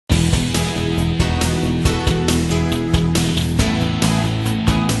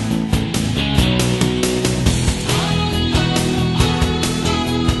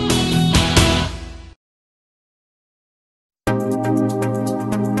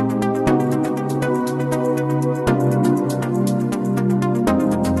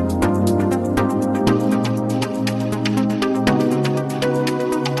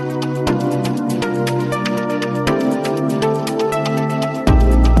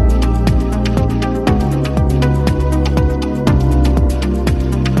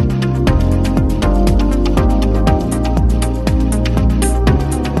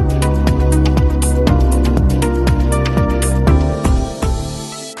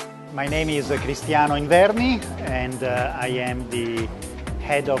My name is Cristiano Inverni, and I am the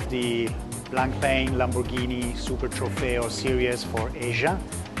head of the Blancpain Lamborghini Super Trofeo series for Asia.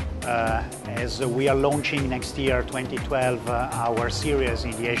 As we are launching next year, 2012, our series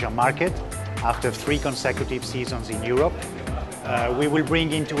in the Asian market after 3 consecutive seasons in Europe. We will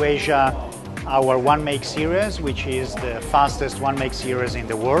bring into Asia our one-make series, which is the fastest one-make series in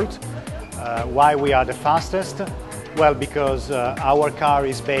the world. Why we are the fastest? Well, because our car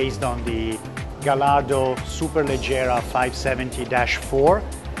is based on the Gallardo Superleggera 570-4.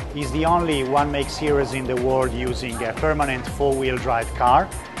 It's the only one-make series in the world using a permanent four-wheel drive car,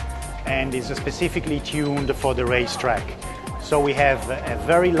 and is specifically tuned for the racetrack. So we have a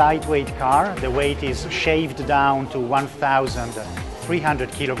very lightweight car. The weight is shaved down to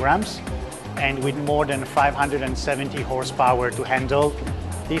 1,300 kilograms, and with more than 570 horsepower to handle.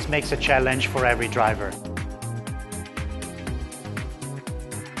 This makes a challenge for every driver.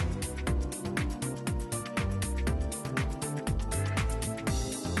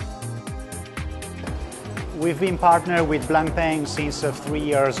 We've been partnered with Blancpain since 3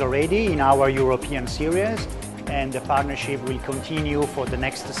 years already in our European series, and the partnership will continue for the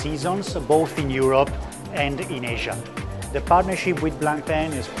next seasons, both in Europe and in Asia. The partnership with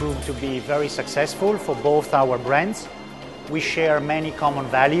Blancpain has proved to be very successful for both our brands. We share many common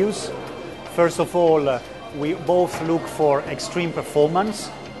values. First of all, we both look for extreme performance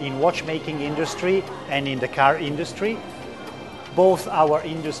in watchmaking industry and in the car industry. Both our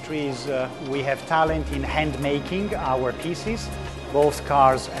industries, we have talent in hand making our pieces, both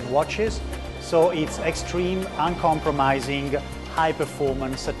cars and watches. So it's extreme, uncompromising, high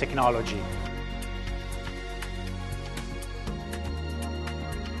performance technology.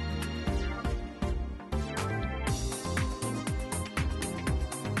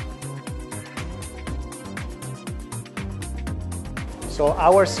 So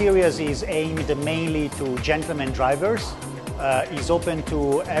our series is aimed mainly to gentlemen drivers. Is open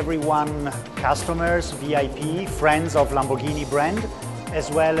to everyone, customers, VIP, friends of Lamborghini brand, as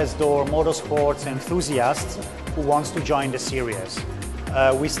well as door motorsports enthusiasts who wants to join the series.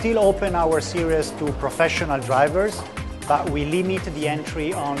 We still open our series to professional drivers, but we limit the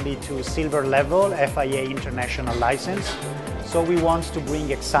entry only to silver level FIA international license. So we want to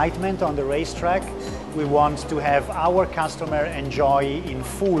bring excitement on the racetrack. We want to have our customer enjoy in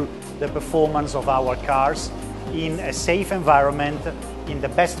full the performance of our cars in a safe environment, in the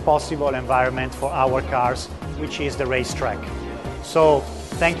best possible environment for our cars, which is the racetrack. So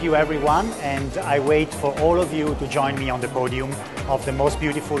thank you everyone, and I wait for all of you to join me on the podium of the most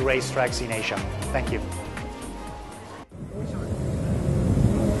beautiful racetracks in Asia. Thank you.